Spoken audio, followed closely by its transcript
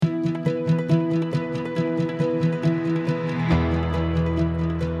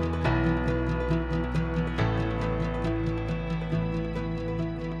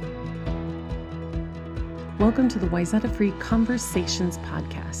welcome to the Wayzata Free Conversations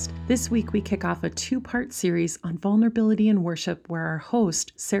podcast. This week, we kick off a two-part series on vulnerability in worship where our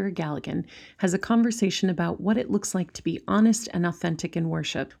host, Sara Galligan, has a conversation about what it looks like to be honest and authentic in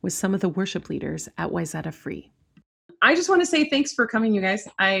worship with some of the worship leaders at Wayzata Free. I just want to say thanks for coming, you guys.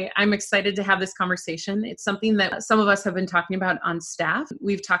 I'm excited to have this conversation. It's something that some of us have been talking about on staff.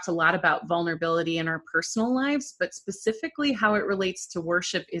 We've talked a lot about vulnerability in our personal lives, but specifically how it relates to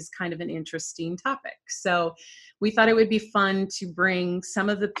worship is kind of an interesting topic. So we thought it would be fun to bring some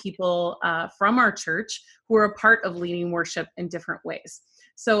of the people from our church who are a part of leading worship in different ways.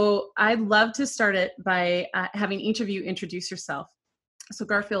 So I'd love to start it by having each of you introduce yourself. So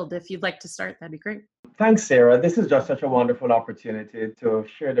Garfield, if you'd like to start, that'd be great. Thanks, Sarah. This is just such a wonderful opportunity to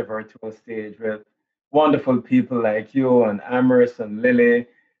share the virtual stage with wonderful people like you and Amaris and Lily.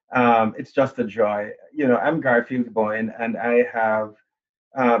 It's just a joy. I'm Garfield Bowen, and I have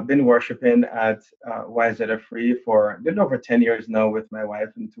been worshiping at Wayzata Free for a little over 10 years now with my wife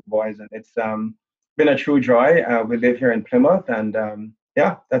and two boys, and it's been a true joy. We live here in Plymouth, and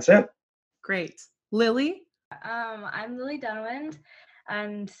that's it. Great. Lily? I'm Lily Dunnewind.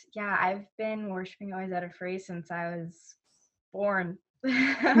 And I've been worshiping Wayzata Free since I was born.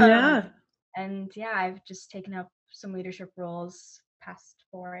 Yeah. I've just taken up some leadership roles past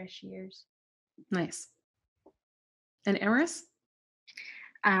 4-ish years. Nice. And Amaris?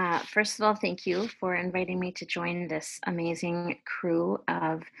 First of all, thank you for inviting me to join this amazing crew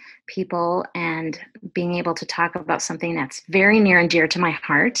of people and being able to talk about something that's very near and dear to my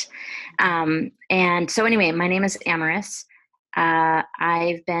heart. And so anyway, my name is Amaris.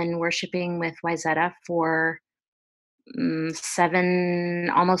 I've been worshiping with Wayzata for 7,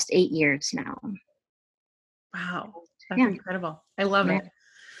 almost 8 years now. Wow, that's incredible. I love it.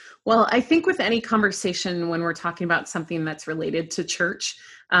 Well, I think with any conversation when we're talking about something that's related to church,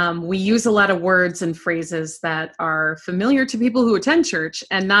 we use a lot of words and phrases that are familiar to people who attend church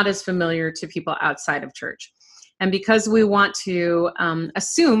and not as familiar to people outside of church. And because we want to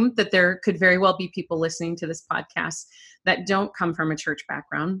assume that there could very well be people listening to this podcast that don't come from a church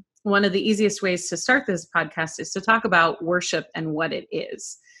background, one of the easiest ways to start this podcast is to talk about worship and what it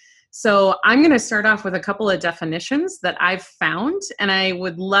is. So I'm going to start off with a couple of definitions that I've found, and I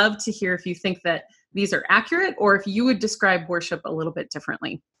would love to hear if you think that these are accurate or if you would describe worship a little bit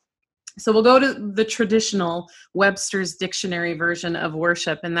differently. So we'll go to the traditional Webster's Dictionary version of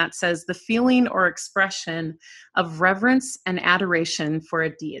worship, and that says the feeling or expression of reverence and adoration for a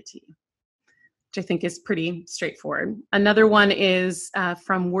deity, which I think is pretty straightforward. Another one is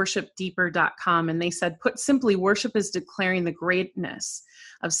from worshipdeeper.com, and they said, put simply, worship is declaring the greatness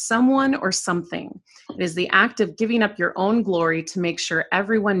of someone or something. It is the act of giving up your own glory to make sure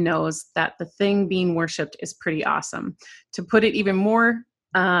everyone knows that the thing being worshiped is pretty awesome. To put it even more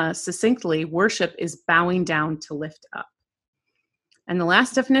succinctly, worship is bowing down to lift up. And the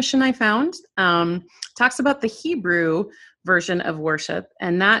last definition I found talks about the Hebrew version of worship,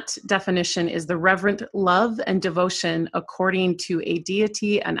 and that definition is the reverent love and devotion according to a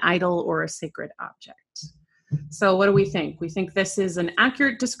deity, an idol, or a sacred object. So what do we think? We think this is an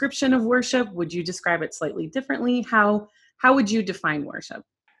accurate description of worship. Would you describe it slightly differently? How would you define worship?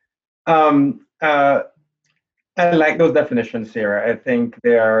 I like those definitions, Sarah. I think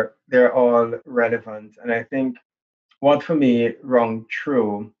they're all relevant. And I think what for me rung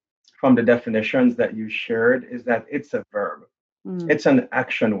true from the definitions that you shared is that it's a verb. It's an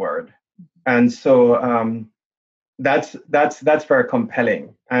action word. And so that's very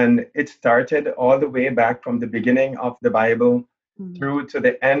compelling. And it started all the way back from the beginning of the Bible through to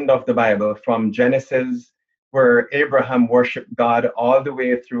the end of the Bible, from Genesis, where Abraham worshiped God, all the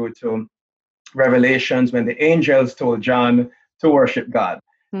way through to Revelations, when the angels told John to worship God.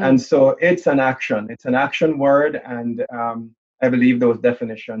 And so it's an action word. And I believe those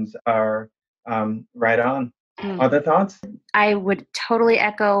definitions are right on. Other thoughts? I would totally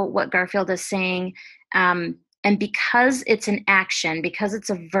echo what Garfield is saying. And because it's an action, because it's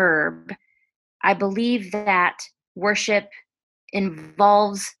a verb, I believe that worship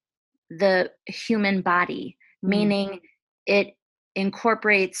involves the human body, meaning it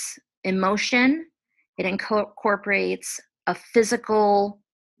incorporates emotion, it incorporates a physical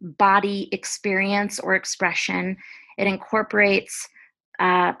body experience or expression, it incorporates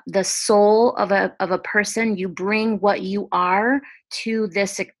the soul of a person. You bring what you are to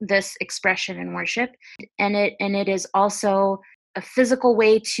this expression in worship, and it is also a physical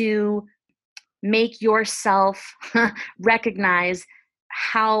way to make yourself recognize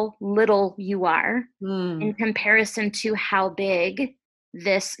how little you are in comparison to how big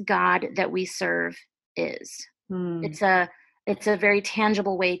this God that we serve is. It's a very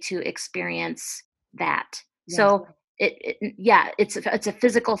tangible way to experience that. So it's a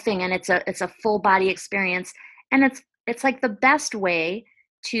physical thing, and it's a full body experience, and it's like the best way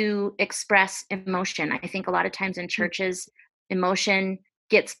to express emotion. I think a lot of times in churches, emotion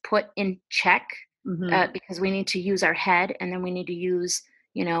gets put in check because we need to use our head, and then we need to use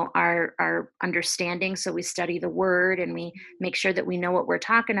our understanding. So we study the word and we make sure that we know what we're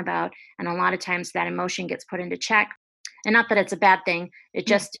talking about. And a lot of times that emotion gets put into check. And not that it's a bad thing. It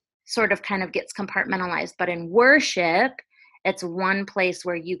just sort of kind of gets compartmentalized. But in worship, it's one place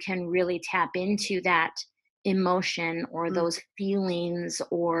where you can really tap into that emotion or those feelings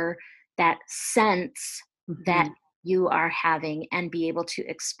or that sense that you are having, and be able to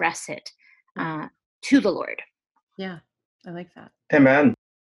express it to the Lord. Yeah, I like that. Amen.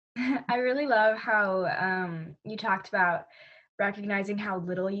 I really love how you talked about recognizing how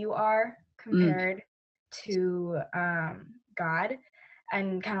little you are compared to God,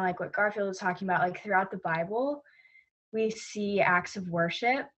 and kind of like what Garfield was talking about, like throughout the Bible, we see acts of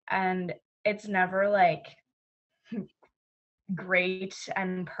worship, and it's never like great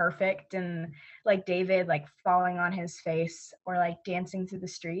and perfect, and like David like falling on his face or like dancing through the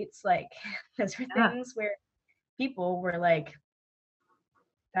streets. Like those were things where people were like,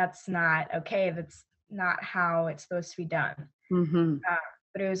 that's not okay, that's not how it's supposed to be done.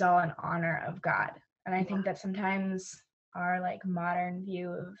 But it was all in honor of God. And I think that sometimes our like modern view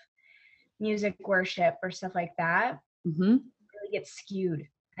of music worship or stuff like that really gets skewed,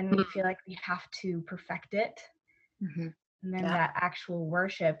 and we feel like we have to perfect it. And then that actual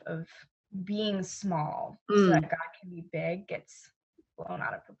worship of being small so that God can be big gets blown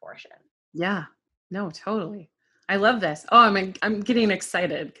out of proportion. Yeah, no, totally. I love this. Oh, I'm getting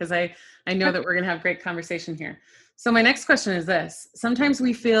excited because I know that we're going to have great conversation here. So my next question is this. Sometimes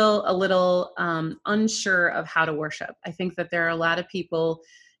we feel a little unsure of how to worship. I think that there are a lot of people,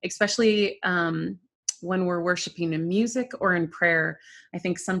 especially when we're worshiping in music or in prayer, I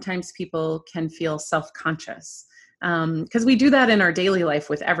think sometimes people can feel self-conscious because we do that in our daily life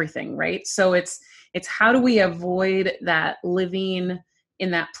with everything, right? So it's how do we avoid that living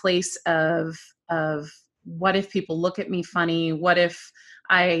in that place of what if people look at me funny? What if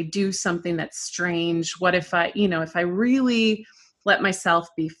I do something that's strange? What if if I really let myself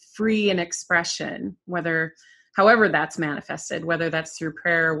be free in expression, however that's manifested, whether that's through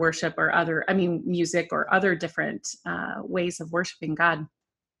prayer, worship, or music or other different ways of worshiping God.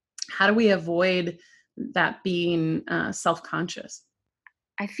 How do we avoid that being self-conscious?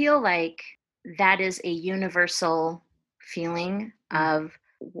 I feel like that is a universal feeling of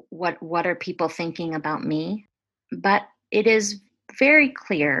what are people thinking about me? But it is very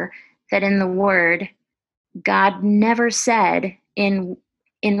clear that in the Word, God never said in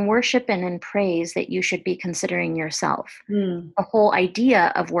worship and in praise that you should be considering yourself. The whole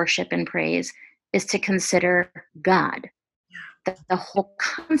idea of worship and praise is to consider God. The whole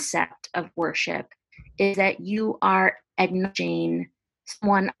concept of worship is that you are acknowledging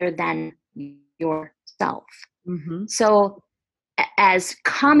someone other than yourself. So as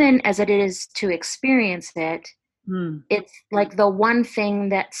common as it is to experience it, it's like the one thing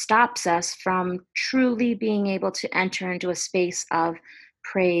that stops us from truly being able to enter into a space of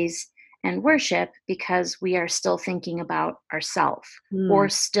praise and worship, because we are still thinking about ourselves or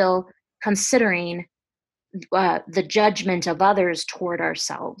still considering the judgment of others toward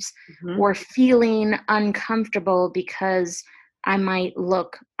ourselves, or feeling uncomfortable because I might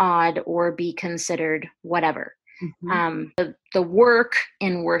look odd or be considered whatever. The work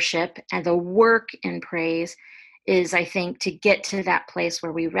in worship and the work in praise is, I think, to get to that place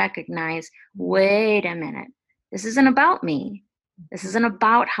where we recognize, wait a minute, this isn't about me. This isn't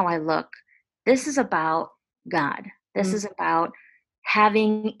about how I look. This is about God. This is about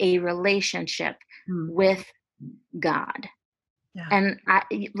having a relationship with God. And I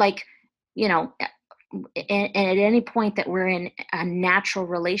and at any point that we're in a natural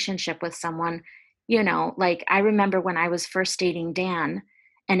relationship with someone, like I remember when I was first dating Dan,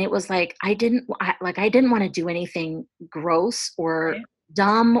 and it was like I didn't want to do anything gross or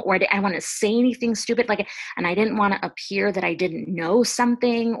dumb, or I want to say anything stupid, and I didn't want to appear that I didn't know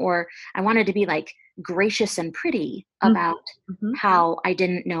something, or I wanted to be like gracious and pretty about how I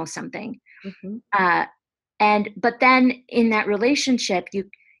didn't know something. But then in that relationship,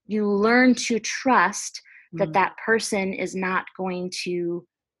 you learn to trust that person is not going to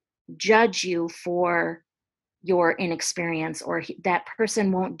judge you for your inexperience, or that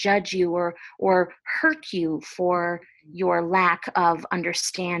person won't judge you or hurt you for your lack of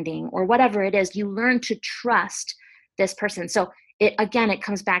understanding, or whatever it is. You learn to trust this person. So it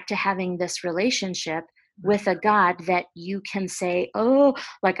comes back to having this relationship with a God that you can say, oh,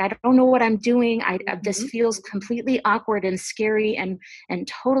 like, I don't know what I'm doing. This feels completely awkward and scary and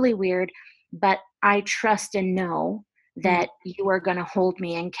totally weird, but I trust and know that you are going to hold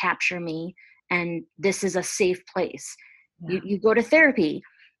me and capture me. And this is a safe place. You go to therapy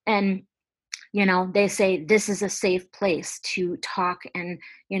and, they say this is a safe place to talk and,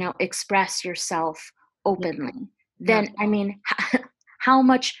 express yourself openly. Then, I mean, how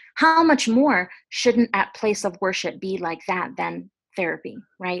much more shouldn't a place of worship be like that than therapy,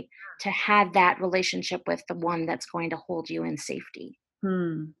 right? To have that relationship with the one that's going to hold you in safety.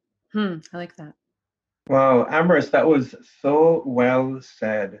 I like that. Wow, Amaris, that was so well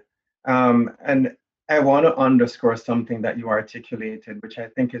said. And I want to underscore something that you articulated, which I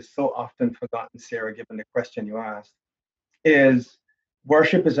think is so often forgotten, Sarah, given the question you asked, is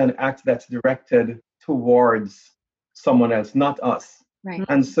worship is an act that's directed towards someone else, not us. Right.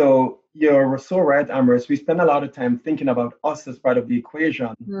 And so you're so right, Amaris. We spend a lot of time thinking about us as part of the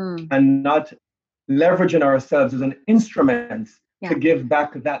equation and not leveraging ourselves as an instrument to give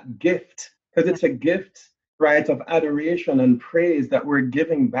back that gift, because it's a gift, right, of adoration and praise that we're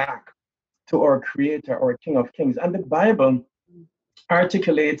giving back to our Creator, our King of Kings. And the Bible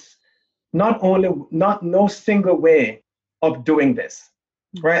articulates no single way of doing this,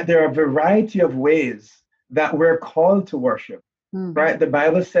 right? There are a variety of ways that we're called to worship, right? The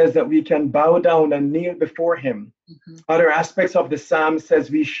Bible says that we can bow down and kneel before Him. Other aspects of the Psalm says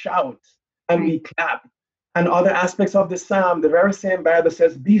we shout and we clap. And other aspects of the Psalm, the very same Bible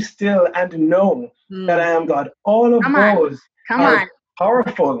says, be still and know that I am God. All of those are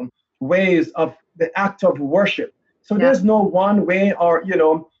powerful ways of the act of worship. So there's no one way or,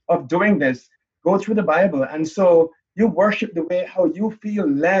 of doing this. Go through the Bible. And so you worship the way how you feel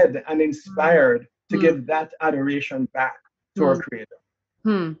led and inspired to give that adoration back to our Creator.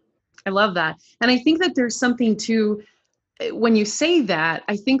 I love that. And I think that there's something to, when you say that,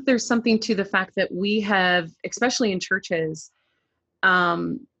 I think there's something to the fact that we have, especially in churches,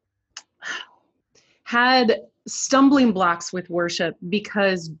 had stumbling blocks with worship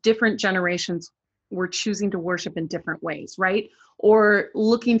because different generations were choosing to worship in different ways, right? Or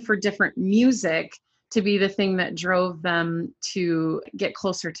looking for different music to be the thing that drove them to get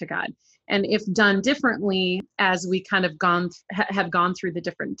closer to God. And if done differently, as we kind of have gone through the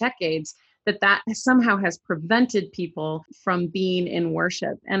different decades, that somehow has prevented people from being in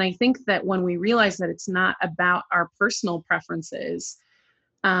worship. And I think that when we realize that it's not about our personal preferences,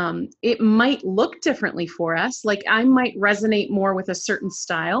 it might look differently for us. Like I might resonate more with a certain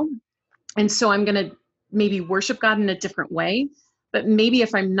style. And so I'm going to maybe worship God in a different way. But maybe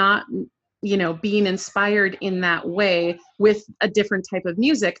if I'm not, being inspired in that way with a different type of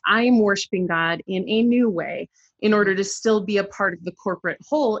music, I'm worshiping God in a new way in order to still be a part of the corporate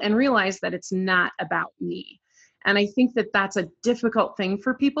whole and realize that it's not about me. And I think that that's a difficult thing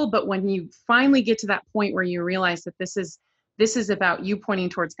for people. But when you finally get to that point where you realize that this is about you pointing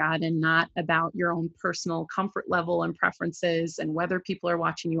towards God and not about your own personal comfort level and preferences and whether people are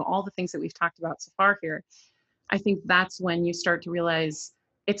watching you, all the things that we've talked about so far here, I think that's when you start to realize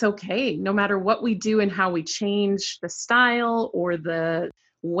it's okay, no matter what we do and how we change the style or the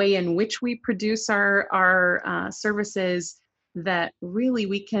way in which we produce our services, that really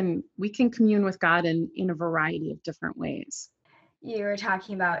we can commune with God in a variety of different ways. You were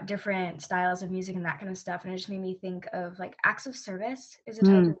talking about different styles of music and that kind of stuff, and it just made me think of like acts of service is a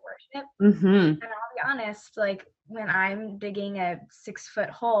type of worship. And I'll be honest, like when I'm digging a 6-foot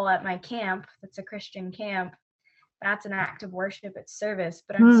hole at my camp, that's a Christian camp, that's an act of worship, it's service.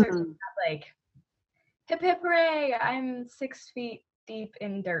 But I'm certainly not like hip hip hooray, I'm 6 feet deep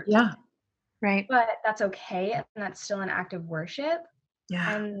in dirt. Yeah, right. But that's okay, and that's still an act of worship.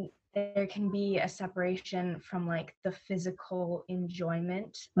 Yeah. And there can be a separation from like the physical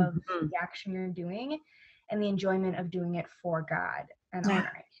enjoyment of the action you're doing and the enjoyment of doing it for God and honoring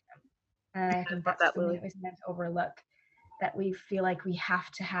Him. And I think that's something that we meant to overlook, that we feel like we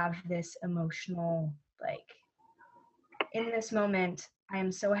have to have this emotional, like, in this moment, I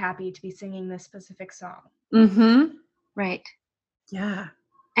am so happy to be singing this specific song. Right. Yeah.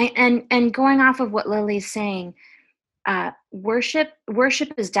 And going off of what Lily's saying, worship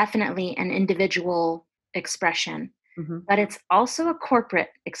is definitely an individual expression, but it's also a corporate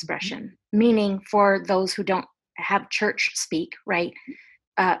expression, meaning for those who don't have church speak, right?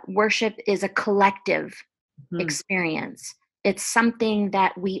 Worship is a collective experience. It's something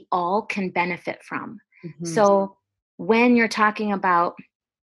that we all can benefit from. So when you're talking about,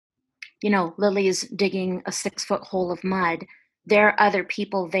 Lily's digging a 6-foot hole of mud, there are other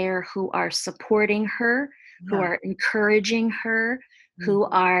people there who are supporting her, who are encouraging her, who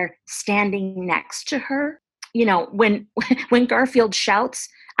are standing next to her. You know, when Garfield shouts,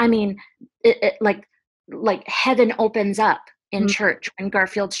 I mean, like heaven opens up in church when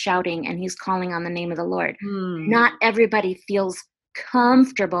Garfield's shouting and he's calling on the name of the Lord. Not everybody feels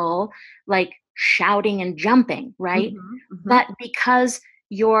comfortable like shouting and jumping, right? But because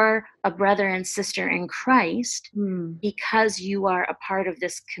you're a brother and sister in Christ, because you are a part of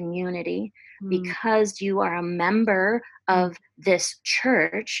this community, because you are a member of this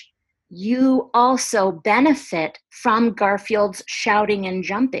church, you also benefit from Garfield's shouting and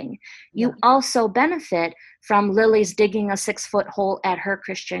jumping. You also benefit from Lily's digging a 6-foot hole at her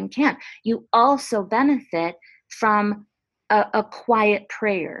Christian camp. You also benefit from a quiet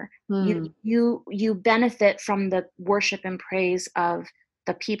prayer. You benefit from the worship and praise of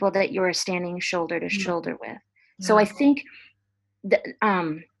the people that you're standing shoulder to shoulder with. So I think that,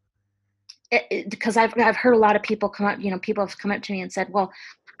 because I've heard a lot of people come up, you know, people have come up to me and said, well,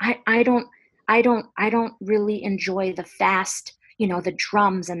 I don't really enjoy the fast, you know, the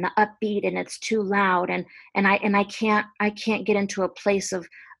drums and the upbeat, and it's too loud, and I can't get into a place of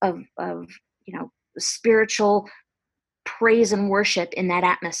you know, spiritual praise and worship in that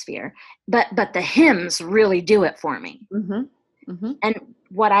atmosphere. But the hymns really do it for me. And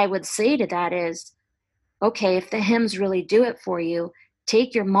what I would say to that is, okay, if the hymns really do it for you,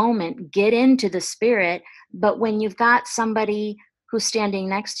 take your moment, get into the spirit. But when you've got somebody who's standing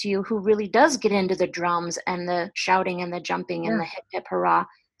next to you who really does get into the drums and the shouting and the jumping and the hip hip hurrah,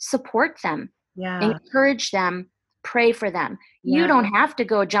 support them, encourage them, pray for them. You don't have to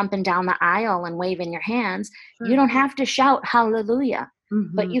go jumping down the aisle and waving your hands. You don't have to shout hallelujah,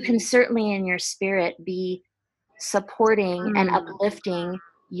 but you can certainly in your spirit be supporting and uplifting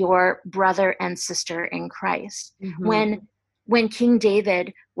your brother and sister in Christ. When King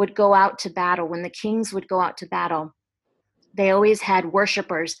David would go out to battle, when the kings would go out to battle, they always had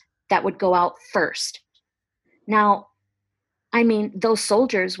worshipers that would go out first. Now, I mean, those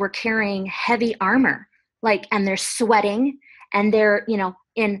soldiers were carrying heavy armor, like, and they're sweating and they're, you know,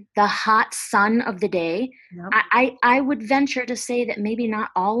 in the hot sun of the day. I would venture to say that maybe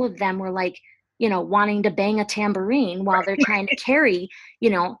not all of them were like, you know, wanting to bang a tambourine while they're trying to carry, you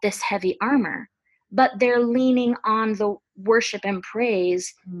know, this heavy armor, but they're leaning on the worship and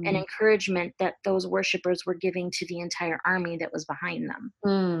praise and encouragement that those worshipers were giving to the entire army that was behind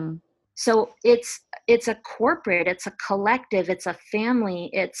them. So it's a corporate, it's a collective, it's a family.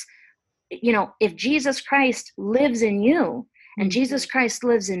 It's, you know, if Jesus Christ lives in you and Jesus Christ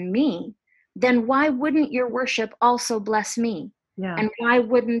lives in me, then why wouldn't your worship also bless me? And why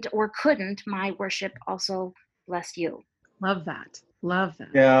wouldn't or couldn't my worship also bless you? Love that. Love that.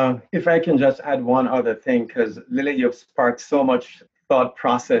 Yeah, if I can just add one other thing, because Lily, you've sparked so much thought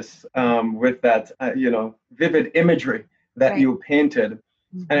process with that, you know, vivid imagery that you painted.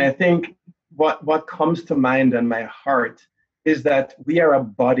 And I think what comes to mind in my heart is that we are a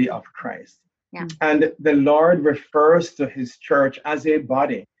body of Christ. And the Lord refers to his church as a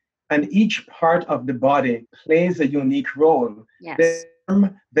body. And each part of the body plays a unique role. The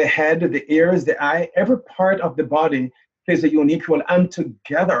arm, the head, the ears, the eye, every part of the body plays a unique role. And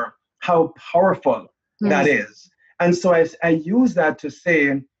together, how powerful that is. And so I use that to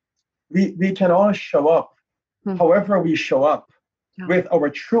say, we can all show up, however we show up, with our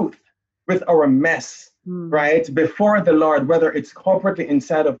truth, with our mess, right, before the Lord, whether it's corporately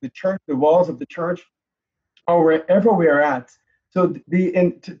inside of the church, the walls of the church, or wherever we are at. So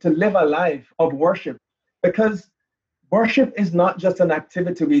to live a life of worship, because worship is not just an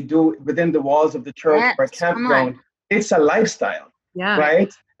activity we do within the walls of the church or campground. It's a lifestyle,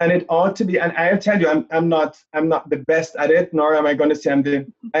 right? And it ought to be. And I'll tell you, I'm not the best at it, nor am I going to say I'm the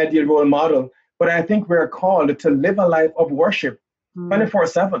ideal role model. But I think we're called to live a life of worship,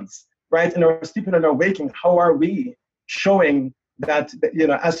 24/7, right? In our sleeping and our waking, how are we showing that, you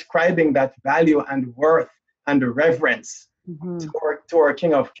know, ascribing that value and worth and reverence to our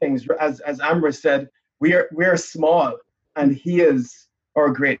King of Kings? As Amaris said, we're small and he is our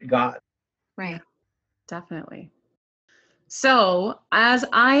great God. Right. Definitely. So as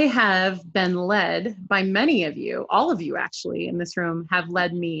I have been led by many of you, all of you actually in this room have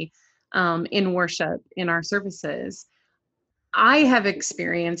led me in worship in our services, I have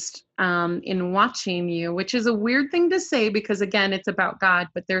experienced in watching you, which is a weird thing to say because again, it's about God,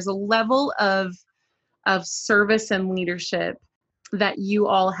 but there's a level of service and leadership that you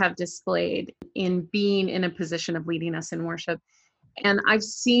all have displayed in being in a position of leading us in worship. And I've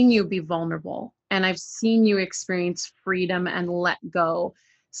seen you be vulnerable and I've seen you experience freedom and let go.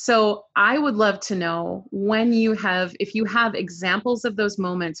 So I would love to know if you have examples of those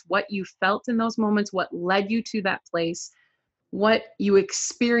moments, what you felt in those moments, what led you to that place, what you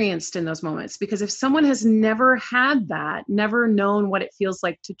experienced in those moments. Because if someone has never had that, never known what it feels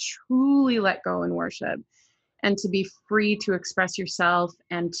like to truly let go in worship and to be free to express yourself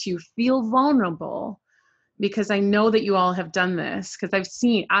and to feel vulnerable, because I know that you all have done this, because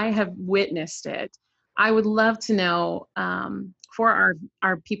I have witnessed it. I would love to know, for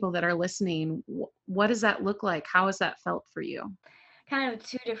our people that are listening, what does that look like? How has that felt for you? Kind of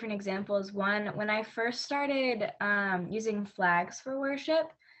two different examples. One, when I first started using flags for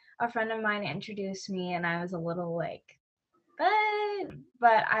worship, a friend of mine introduced me, and I was a little like,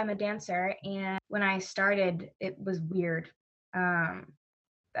 but I'm a dancer, and when I started, it was weird.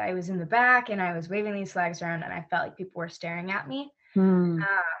 I was in the back and I was waving these flags around, and I felt like people were staring at me.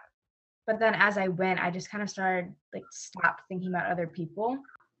 But then as I went, I just kind of started like stopped thinking about other people,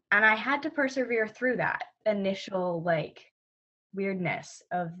 and I had to persevere through that initial like weirdness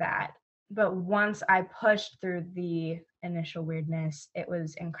of that. But once I pushed through the initial weirdness, it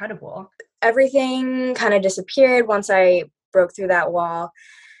was incredible. Everything kind of disappeared once I broke through that wall.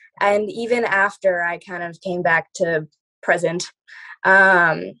 And even after I kind of came back to present,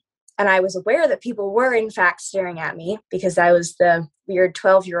 and I was aware that people were in fact staring at me because I was the weird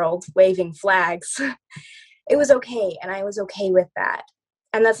 12-year-old waving flags, it was okay. And I was okay with that.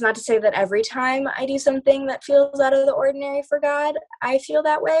 And that's not to say that every time I do something that feels out of the ordinary for God, I feel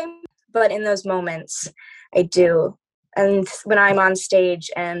that way. But in those moments, I do. And when I'm on stage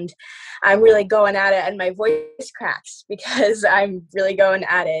and I'm really going at it and my voice cracks because I'm really going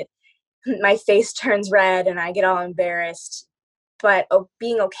at it, my face turns red and I get all embarrassed. But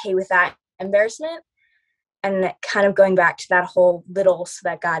being okay with that embarrassment and kind of going back to that whole little so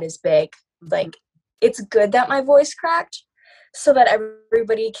that God is big, like it's good that my voice cracked, so that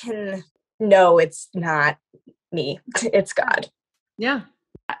everybody can know it's not me, it's God. Yeah.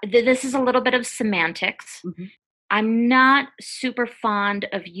 This is a little bit of semantics. I'm not super fond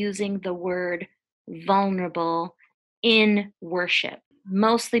of using the word vulnerable in worship,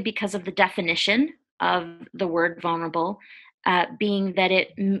 mostly because of the definition of the word vulnerable, being that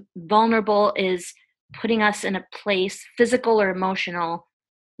vulnerable is putting us in a place, physical or emotional,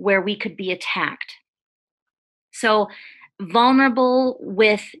 where we could be attacked. So vulnerable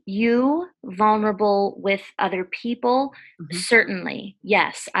with you, vulnerable with other people, certainly,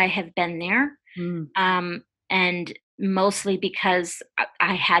 yes, I have been there. And mostly because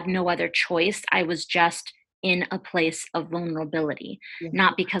I had no other choice. I was just in a place of vulnerability,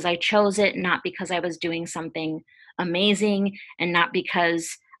 not because I chose it, not because I was doing something amazing, and not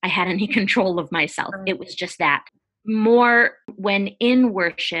because I had any control of myself. It was just that. More when in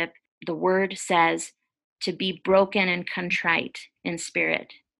worship, the word says to be broken and contrite in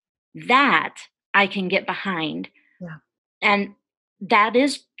spirit. That I can get behind. And that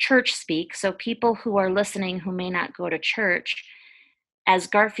is church speak. So people who are listening who may not go to church, as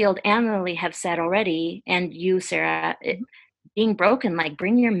Garfield and Lily have said already, and you, Sarah, being broken, like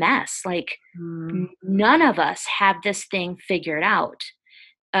bring your mess. Like none of us have this thing figured out.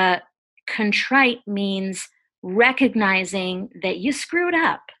 Contrite means recognizing that you screwed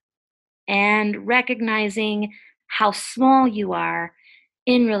up and recognizing how small you are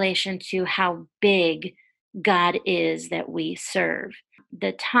in relation to how big God is that we serve.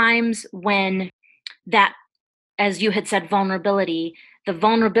 The times when that, as you had said, vulnerability, the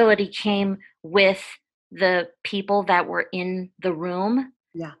vulnerability came with the people that were in the room.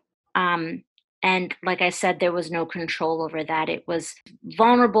 And like I said, there was no control over that. It was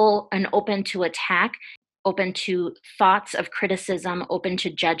vulnerable and open to attack, open to thoughts of criticism, open to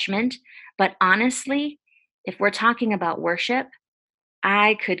judgment. But honestly, if we're talking about worship,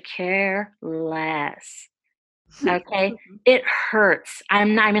 I could care less. Okay. It hurts.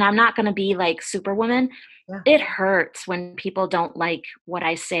 I'm not going to be like Superwoman. It hurts when people don't like what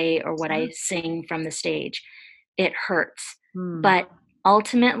I say or what I sing from the stage. It hurts. But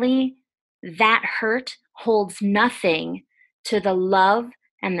ultimately, that hurt holds nothing to the love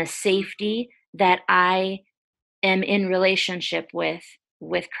and the safety that I am in relationship with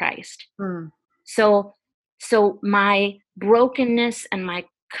Christ. So my brokenness and my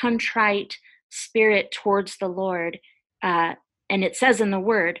contrite spirit towards the Lord, and it says in the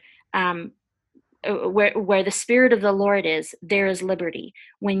word, where the Spirit of the Lord is, there is liberty.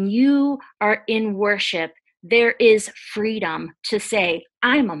 When you are in worship, there is freedom to say,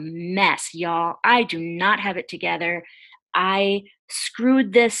 I'm a mess, y'all. I do not have it together. I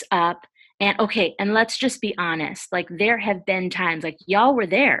screwed this up. And okay, and let's just be honest. Like there have been times, like y'all were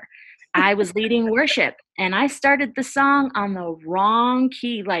there. I was leading worship and I started the song on the wrong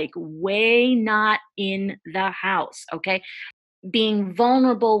key, like way not in the house. Okay. Being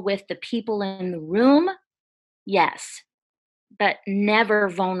vulnerable with the people in the room, yes. but never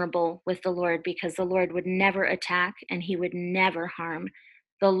vulnerable with the Lord, because the Lord would never attack and he would never harm.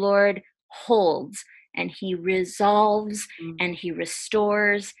 The Lord holds and he resolves and he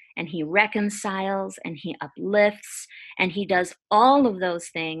restores and he reconciles and he uplifts and he does all of those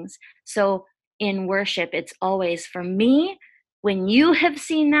things. So in worship, it's always, for me, when you have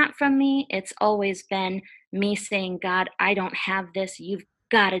seen that from me, it's always been me saying, God, I don't have this. You've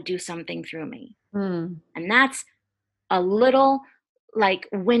got to do something through me. And that's a little like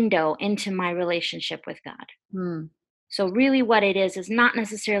window into my relationship with God. So really what it is not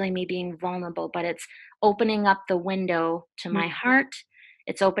necessarily me being vulnerable, but it's opening up the window to my heart.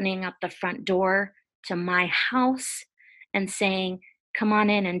 It's opening up the front door to my house and saying, come on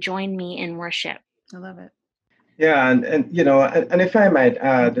in and join me in worship. I love it. Yeah, and you know, and if I might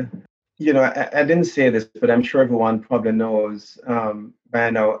add, you know, I didn't say this, but I'm sure everyone probably knows by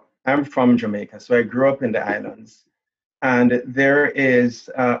now, I'm from Jamaica, so I grew up in the islands. And there is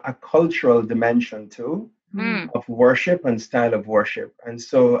a cultural dimension too of worship and style of worship. And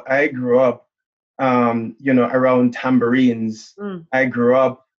so I grew up, you know, around tambourines. I grew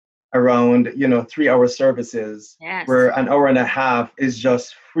up around, you know, 3-hour services where an hour and a half is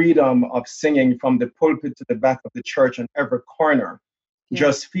just freedom of singing from the pulpit to the back of the church and every corner.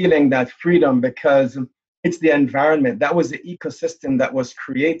 Just feeling that freedom because it's the environment. That was the ecosystem that was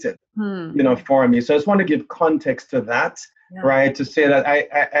created, you know, for me. So I just want to give context to that, right? To say that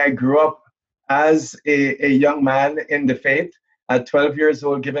I grew up as a young man in the faith at 12 years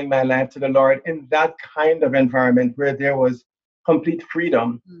old, giving my life to the Lord in that kind of environment where there was complete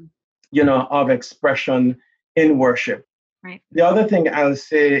freedom, you know, of expression in worship. Right. The other thing I'll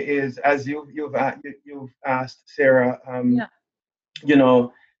say is, as you've asked, Sarah, you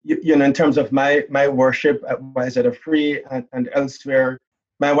know, in terms of my worship at Wayzata Free and elsewhere,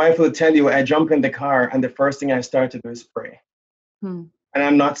 my wife will tell you, I jump in the car and the first thing I start to do is pray. And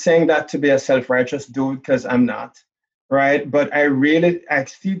I'm not saying that to be a self-righteous dude, because I'm not, right? But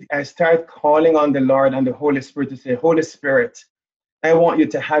I start calling on the Lord and the Holy Spirit to say, Holy Spirit, I want you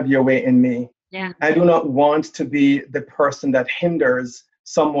to have your way in me. I do not want to be the person that hinders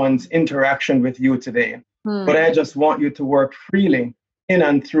someone's interaction with you today. But I just want you to work freely in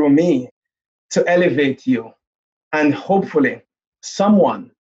and through me to elevate you. And hopefully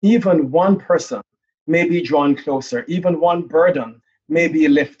someone, even one person, may be drawn closer. Even one burden may be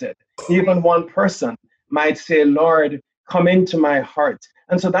lifted. Even one person might say, Lord, come into my heart.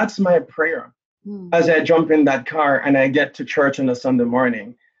 And so that's my prayer as I jump in that car and I get to church on a Sunday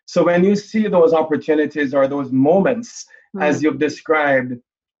morning. So when you see those opportunities or those moments, as you've described,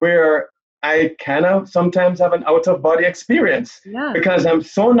 where I kind of sometimes have an out-of-body experience because I'm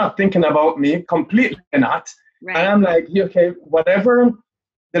so not thinking about me, completely not. And I'm like, okay, whatever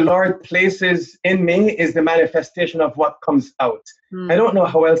the Lord places in me is the manifestation of what comes out. I don't know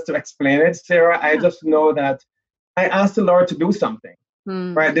how else to explain it, Sarah. I just know that I asked the Lord to do something,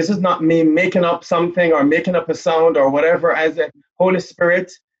 right? This is not me making up something or making up a sound or whatever. I said, Holy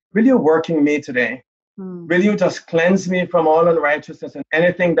Spirit, will you work in me today? Will you just cleanse me from all unrighteousness and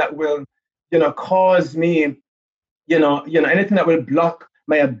anything that will, you know, cause me, you know, anything that will block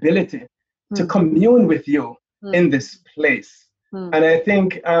my ability to commune with you in this place. And I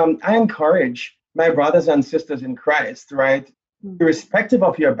think I encourage my brothers and sisters in Christ, right, irrespective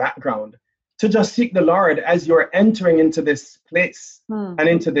of your background, to just seek the Lord as you're entering into this place and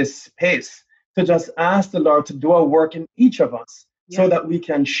into this space, to just ask the Lord to do a work in each of us so that we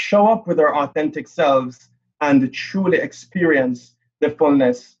can show up with our authentic selves and truly experience the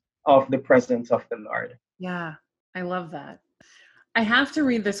fullness of the presence of the Lord. Yeah, I love that. I have to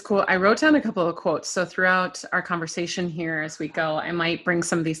read this quote. I wrote down a couple of quotes. So throughout our conversation here as we go, I might bring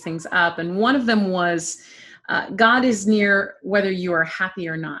some of these things up. And one of them was, God is near whether you are happy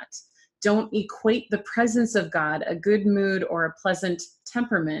or not. Don't equate the presence of God, a good mood or a pleasant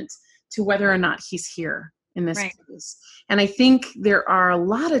temperament, to whether or not he's here in this place. And I think there are a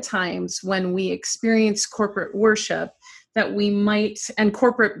lot of times when we experience corporate worship that we might, and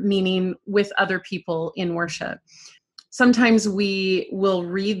corporate meaning with other people in worship, sometimes we will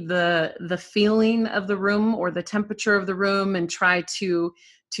read the feeling of the room or the temperature of the room and try to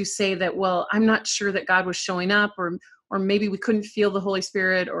say that, well, I'm not sure that God was showing up, or maybe we couldn't feel the Holy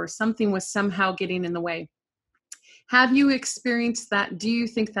Spirit, or something was somehow getting in the way. Have you experienced that? Do you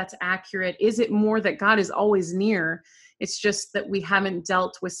think that's accurate? Is it more that God is always near? It's just that we haven't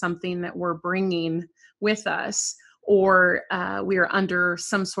dealt with something that we're bringing with us? or we are under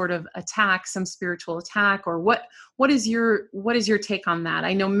some sort of attack, some spiritual attack, or what is your take on that?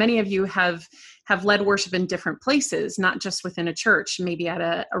 I know many of you have led worship in different places, not just within a church, maybe at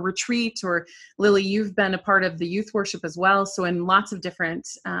a retreat, or Lily, you've been a part of the youth worship as well. So in lots of different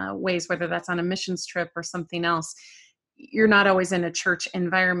ways, whether that's on a missions trip or something else, you're not always in a church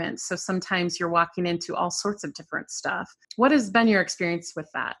environment. So sometimes you're walking into all sorts of different stuff. What has been your experience with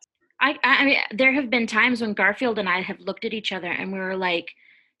that? I mean, there have been times when Garfield and I have looked at each other and we were like,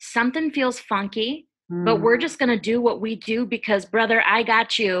 something feels funky, but we're just going to do what we do because, brother, I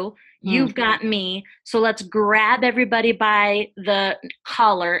got you. You've got me. So let's grab everybody by the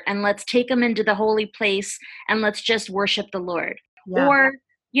collar and let's take them into the holy place and let's just worship the Lord. Yeah. Or,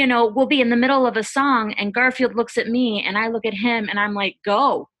 you know, we'll be in the middle of a song and Garfield looks at me and I look at him and I'm like,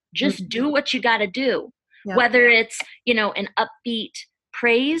 go, just do what you got to do. Yeah. Whether it's, you know, an upbeat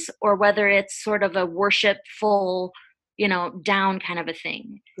praise or whether it's sort of a worshipful, you know, down kind of a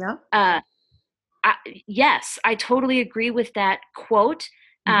thing. Yeah. Yes, I totally agree with that quote.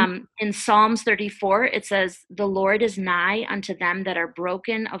 In Psalms 34, it says, the Lord is nigh unto them that are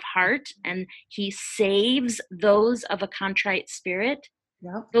broken of heart, and he saves those of a contrite spirit.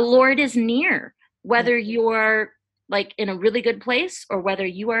 Yep. The Lord is near, whether you're like in a really good place or whether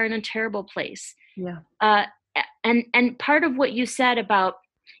you are in a terrible place. Yeah. And part of what you said about,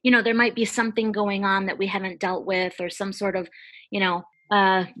 you know, there might be something going on that we haven't dealt with or some sort of, you know,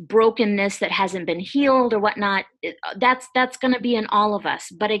 brokenness that hasn't been healed or whatnot, that's going to be in all of us.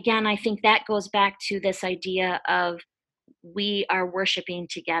 But again, I think that goes back to this idea of we are worshiping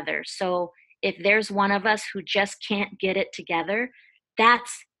together. So if there's one of us who just can't get it together,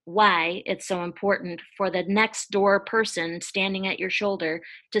 that's why it's so important for the next door person standing at your shoulder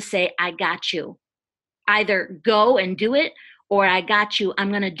to say, I got you. Either go and do it, or I got you, I'm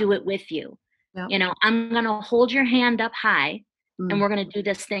going to do it with you. Yep. You know, I'm going to hold your hand up high and we're going to do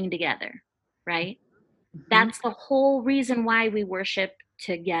this thing together, right? That's the whole reason why we worship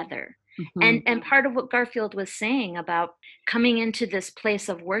together. And part of what Garfield was saying about coming into this place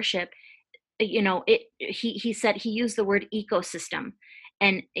of worship, you know, he said, he used the word ecosystem.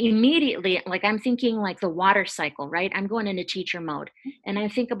 And immediately, like, I'm thinking like the water cycle, right? I'm going into teacher mode and I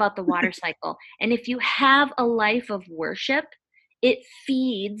think about the water cycle. And if you have a life of worship, it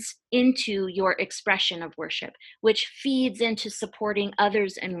feeds into your expression of worship, which feeds into supporting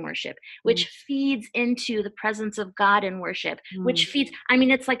others in worship, which feeds into the presence of God in worship, which feeds, I mean,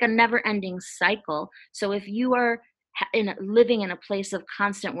 it's like a never ending cycle. So if you are living in a place of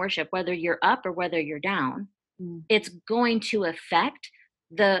constant worship, whether you're up or whether you're down, it's going to affect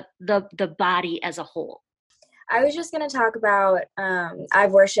the body as a whole. I was just going to talk about,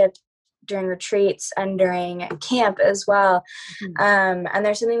 I've worshiped during retreats and during camp as well. And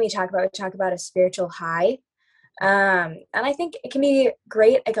there's something we talk about a spiritual high. And I think it can be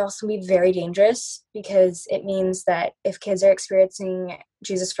great. It can also be very dangerous because it means that if kids are experiencing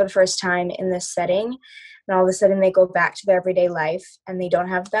Jesus for the first time in this setting, and all of a sudden they go back to their everyday life and they don't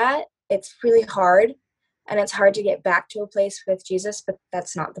have that, it's really hard. And it's hard to get back to a place with Jesus, but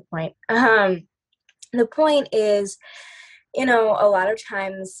that's not the point. The point is, you know, a lot of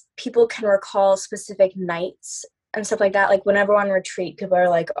times people can recall specific nights and stuff like that. Like whenever on retreat, people are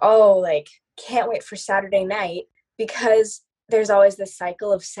like, oh, like, can't wait for Saturday night, because there's always this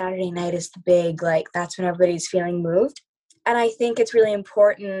cycle of Saturday night is the big, like, that's when everybody's feeling moved. And I think it's really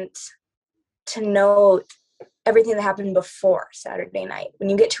important to note everything that happened before Saturday night. When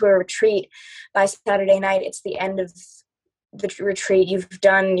you get to a retreat by Saturday night, it's the end of the retreat.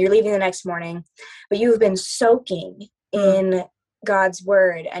 You're leaving the next morning, but you've been soaking in God's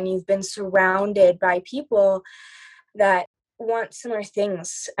word and you've been surrounded by people that want similar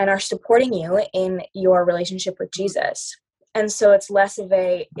things and are supporting you in your relationship with Jesus. And so it's less of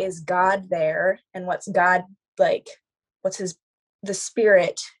a, is God there? And what's God like? The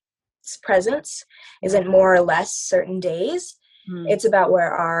Spirit's presence isn't more or less certain days. It's about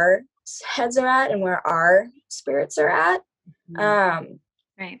where our heads are at and where our spirits are at.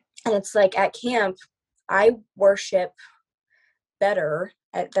 Right. And it's like at camp, I worship better.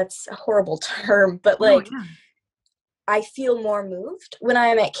 That's a horrible term, but like, I feel more moved when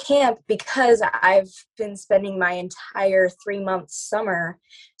I'm at camp because I've been spending my entire 3-month summer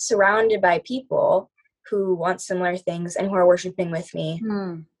surrounded by people who want similar things and who are worshiping with me.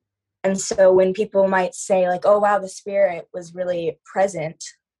 And so when people might say like, oh, wow, the Spirit was really present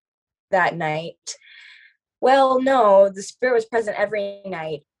that night. Well, no, the Spirit was present every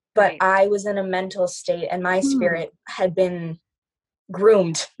night, but I was in a mental state and my spirit had been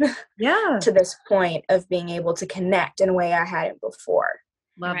groomed to this point of being able to connect in a way I hadn't before.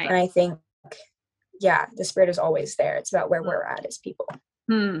 Love and I think yeah, the Spirit is always there. It's about where we're at as people.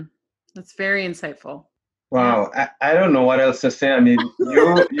 That's very insightful. Wow, I don't know what else to say. I mean,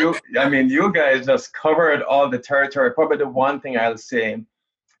 you guys just covered all the territory. Probably the one thing I'll say,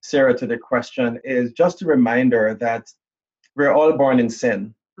 Sarah, to the question is just a reminder that we're all born in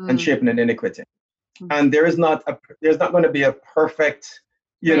sin and shaped in iniquity. And there's not going to be a perfect,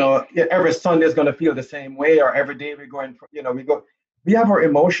 every Sunday is going to feel the same way, or every day we're going, we have our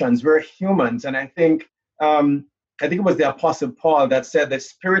emotions, we're humans. And I think it was the Apostle Paul that said the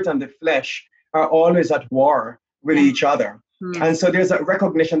spirit and the flesh are always at war with each other. And so there's a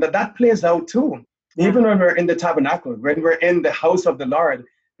recognition that plays out too. Even when we're in the tabernacle, when we're in the house of the Lord,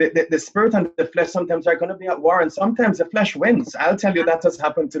 the spirit and the flesh sometimes are going to be at war, and sometimes the flesh wins. I'll tell you that has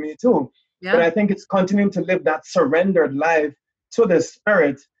happened to me too. But I think it's continuing to live that surrendered life to the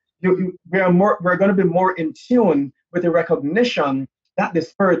Spirit. We're going to be more in tune with the recognition that the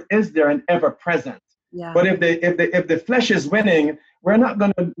Spirit is there and ever present. Yeah. But if the flesh is winning, we're not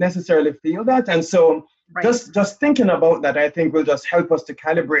going to necessarily feel that. And so just thinking about that, I think will just help us to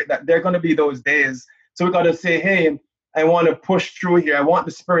calibrate that. There are going to be those days. So we got to say, hey, I want to push through here. I want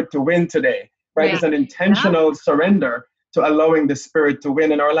the Spirit to win today. Right? Yeah. It's an intentional surrender to allowing the Spirit to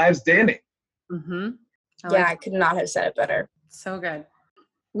win in our lives daily. I could not have said it better. So good.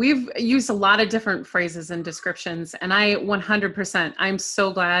 We've used a lot of different phrases and descriptions, and I'm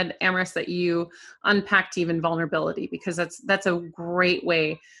so glad, Amaris, that you unpacked even vulnerability, because that's a great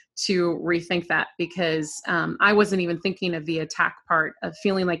way to rethink that, because I wasn't even thinking of the attack part of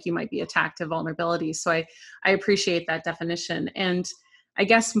feeling like you might be attacked to vulnerability. So I appreciate that definition. And I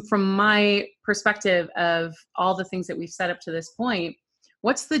guess from my perspective of all the things that we've set up to this point,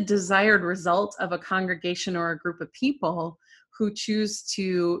 what's the desired result of a congregation or a group of people who choose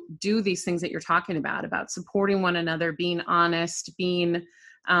to do these things that you're talking about supporting one another, being honest, being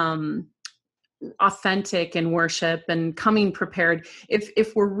authentic in worship, and coming prepared?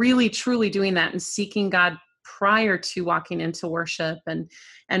 If we're really truly doing that and seeking God prior to walking into worship and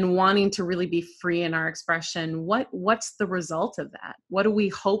wanting to really be free in our expression, what's the result of that? What do we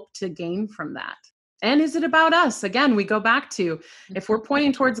hope to gain from that? And is it about us? Again, we go back to, if we're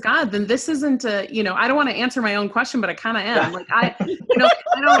pointing towards God, then this isn't I don't want to answer my own question, but I kind of am. Like, I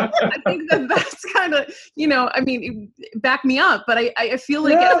think that's kind of, back me up. But I feel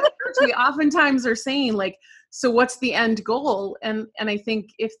like as a church, we oftentimes are saying, like, so what's the end goal? And I think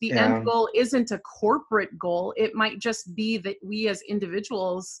if the end goal isn't a corporate goal, it might just be that we as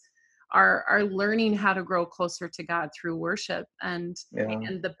individuals are learning how to grow closer to God through worship, and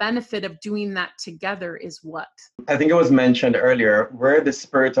the benefit of doing that together is what? I think it was mentioned earlier, where the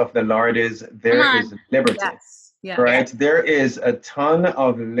Spirit of the Lord is, there is liberty. Yes. Yeah. Right? There is a ton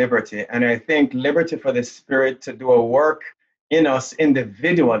of liberty. And I think liberty for the Spirit to do a work in us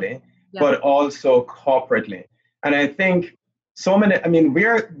individually, but also corporately. And I think so many, we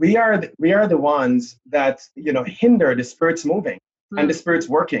are the ones that, hinder the Spirit's moving and the Spirit's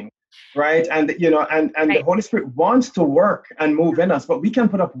working. Right. And, the Holy Spirit wants to work and move in us, but we can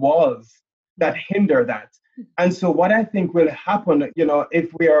put up walls that hinder that. And so what I think will happen,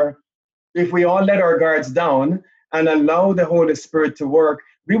 if we all let our guards down and allow the Holy Spirit to work,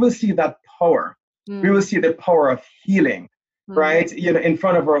 we will see that power. We will see the power of healing, right? In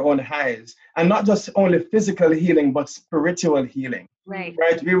front of our own eyes, and not just only physical healing, but spiritual healing. Right.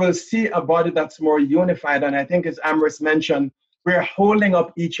 We will see a body that's more unified. And I think, as Amaris mentioned, we're holding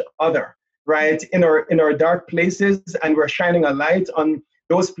up each other, right, in our dark places, and we're shining a light on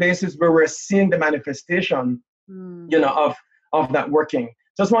those places where we're seeing the manifestation, of that working.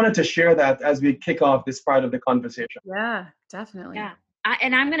 Just wanted to share that as we kick off this part of the conversation. Yeah, definitely. Yeah,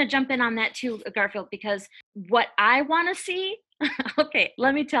 and I'm going to jump in on that too, Garfield, because what I want to see. Okay,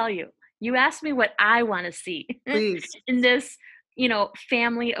 let me tell you. You asked me what I want to see in this,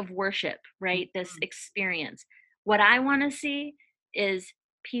 family of worship, right? This experience. What I want to see is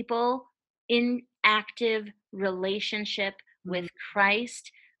people in active relationship with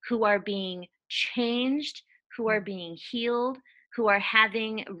Christ, who are being changed, who are being healed, who are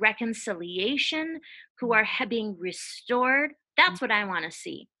having reconciliation, who are being restored. That's what I want to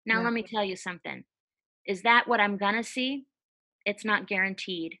see. Now, let me tell you something. Is that what I'm going to see? It's not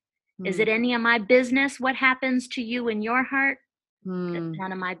guaranteed. Is it any of my business what happens to you in your heart? It's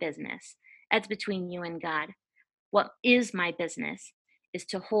none of my business. That's between you and God. What is my business is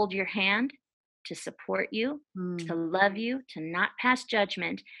to hold your hand, to support you, to love you, to not pass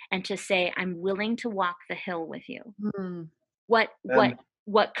judgment, and to say, I'm willing to walk the hill with you. What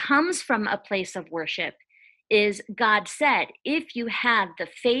comes from a place of worship is God said, if you have the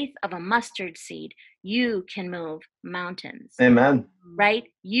faith of a mustard seed, you can move mountains. Amen. Right?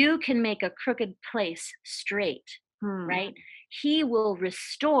 You can make a crooked place straight, right? He will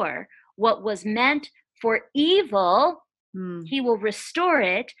restore what was meant for evil. He will restore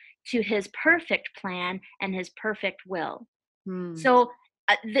it to his perfect plan and his perfect will. So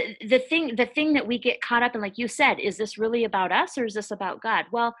the thing that we get caught up in, like you said, is this really about us or is this about God?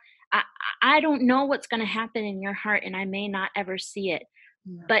 Well, I don't know what's going to happen in your heart, and I may not ever see it,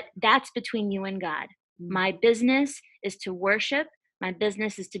 but that's between you and God. My business is to worship. My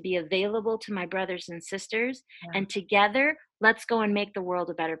business is to be available to my brothers and sisters, and together, let's go and make the world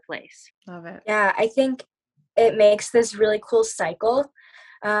a better place. Love it. Yeah, I think it makes this really cool cycle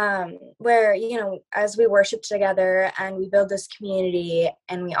where, you know, as we worship together and we build this community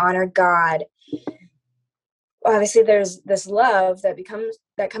and we honor God, obviously there's this love that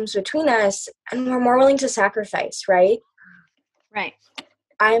comes between us, and we're more willing to sacrifice, right? Right.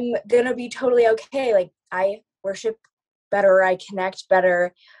 I'm gonna be totally okay. Like, I worship better, I connect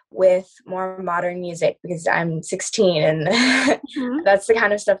better with more modern music because I'm 16 and that's the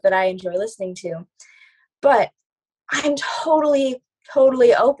kind of stuff that I enjoy listening to. But I'm totally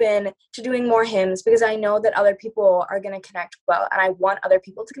open to doing more hymns because I know that other people are going to connect well, and I want other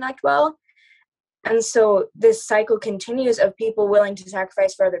people to connect well. And so this cycle continues of people willing to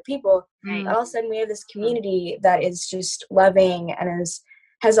sacrifice for other people. Right. All of a sudden we have this community that is just loving and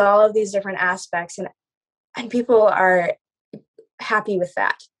has all of these different aspects, and people are happy with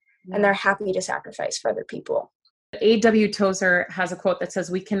that. And they're happy to sacrifice for other people. A.W. Tozer has a quote that says,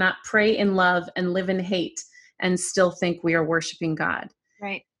 "We cannot pray in love and live in hate and still think we are worshiping God."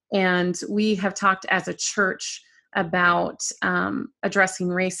 Right. And we have talked as a church about addressing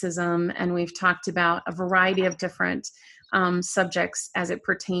racism, and we've talked about a variety of different subjects as it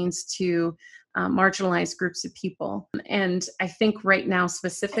pertains to marginalized groups of people. And I think right now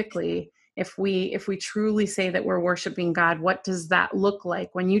specifically, if we truly say that we're worshiping God, what does that look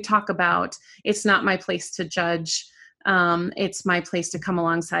like? When you talk about, it's not my place to judge, it's my place to come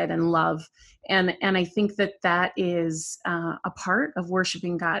alongside and love. And I think that is a part of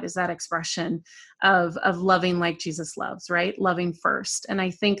worshiping God, is that expression of loving like Jesus loves, right? Loving first. And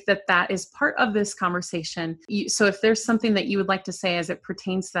I think that is part of this conversation. So if there's something that you would like to say as it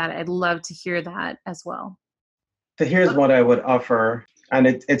pertains to that, I'd love to hear that as well. So here's what I would offer, and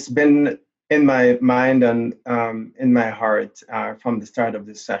it's been in my mind and in my heart from the start of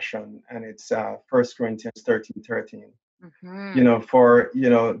this session, and it's 1 Corinthians 13:13. You know, for,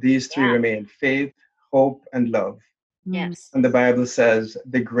 you know, these three remain: faith, hope, and love. Yes. And the Bible says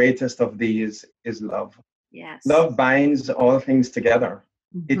the greatest of these is love. Yes. Love binds all things together.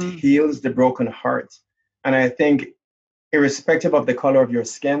 It heals the broken heart. And I think, irrespective of the color of your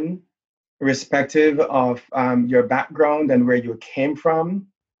skin, irrespective of your background and where you came from,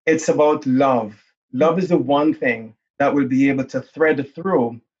 it's about love. Love is the one thing that will be able to thread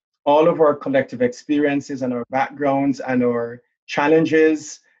through all of our collective experiences and our backgrounds and our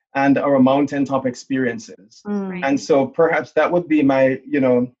challenges and our mountaintop experiences. And so perhaps that would be my,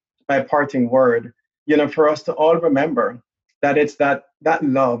 my parting word, for us to all remember that it's that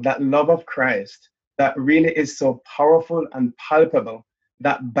love of Christ that really is so powerful and palpable,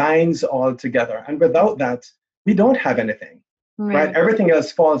 that binds all together. And without that, we don't have anything, right? Everything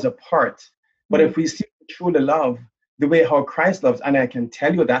else falls apart. But if we see truly love the way how Christ loves, and I can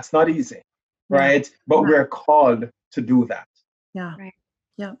tell you that's not easy, right? But we're called to do that. Yeah. Right.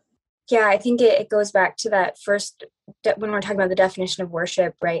 Yeah. Yeah, I think it goes back to that first, when we're talking about the definition of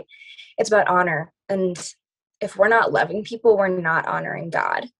worship, right? It's about honor. And if we're not loving people, we're not honoring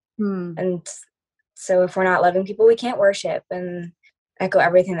God. And so if we're not loving people, we can't worship. And echo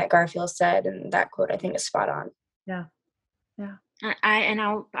everything that Garfield said. And that quote, I think, is spot on. Yeah. Yeah.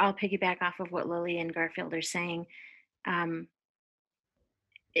 I'll piggyback off of what Lily and Garfield are saying.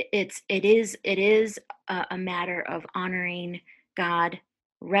 It is a matter of honoring God,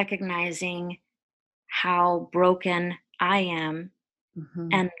 recognizing how broken I am,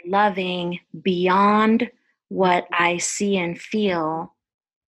 and loving beyond what I see and feel,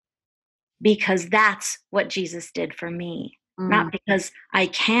 because that's what Jesus did for me. Not because I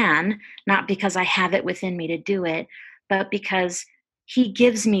can, not because I have it within me to do it, but because he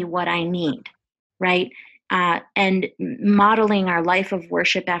gives me what I need, right? And modeling our life of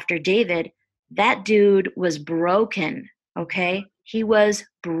worship after David, that dude was broken, okay? He was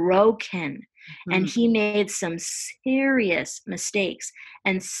broken, and he made some serious mistakes.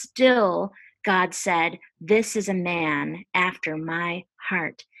 And still, God said, this is a man after my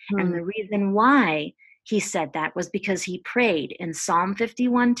heart. And the reason why he said that was because he prayed in Psalm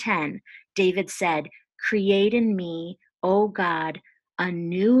 51:10. David said, create in me, O God, a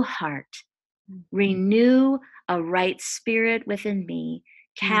new heart. Renew a right spirit within me.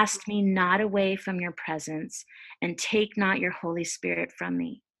 Cast me not away from your presence, and take not your Holy Spirit from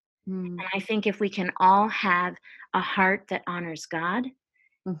me. And I think if we can all have a heart that honors God,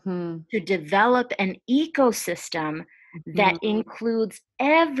 to develop an ecosystem that includes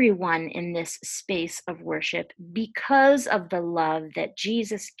everyone in this space of worship because of the love that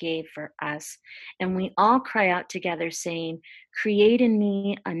Jesus gave for us. And we all cry out together saying, create in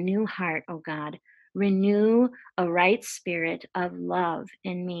me a new heart, O God. Renew a right spirit of love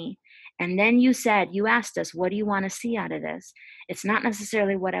in me. And then you asked us, what do you want to see out of this? It's not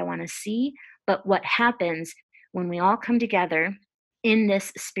necessarily what I want to see, but what happens when we all come together in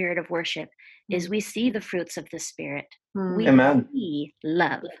this spirit of worship is we see the fruits of the Spirit. We see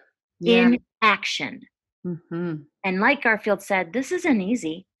love in action. And like Garfield said, this isn't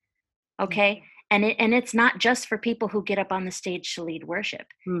easy, okay? And it's not just for people who get up on the stage to lead worship.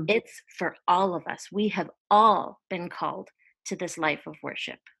 It's for all of us. We have all been called to this life of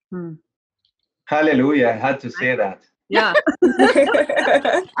worship. Hallelujah. I had to say that. Yeah.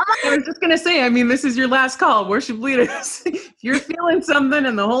 I was just going to say, I mean, this is your last call, worship leaders. If you're feeling something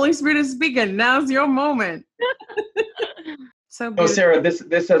and the Holy Spirit is speaking, now's your moment. So Sarah,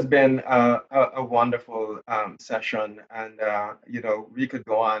 this has been a wonderful session, and we could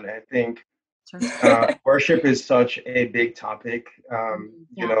go on. I think worship is such a big topic.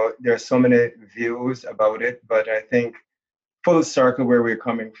 There are so many views about it, but I think full circle where we're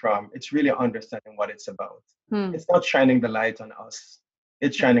coming from, it's really understanding what it's about. It's not shining the light on us,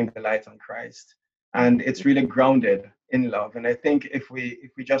 it's shining the light on Christ, and it's really grounded in love. And I think if we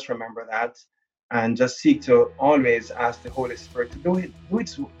just remember that and just seek to always ask the Holy Spirit to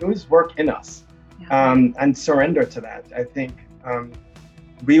do his work in us, and surrender to that, I think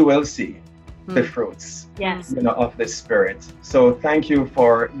we will see the fruits of the Spirit. So thank you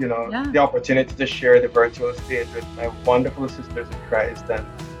for the opportunity to share the virtual stage with my wonderful sisters in Christ, and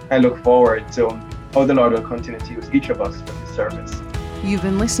I look forward to how the Lord will continue to use each of us for His service. You've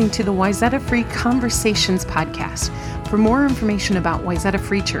been listening to the Wayzata Free Conversations podcast. For more information about Wayzata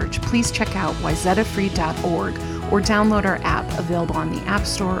Free Church, please check out wayzatafree.org or download our app available on the App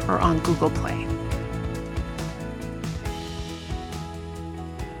Store or on Google Play.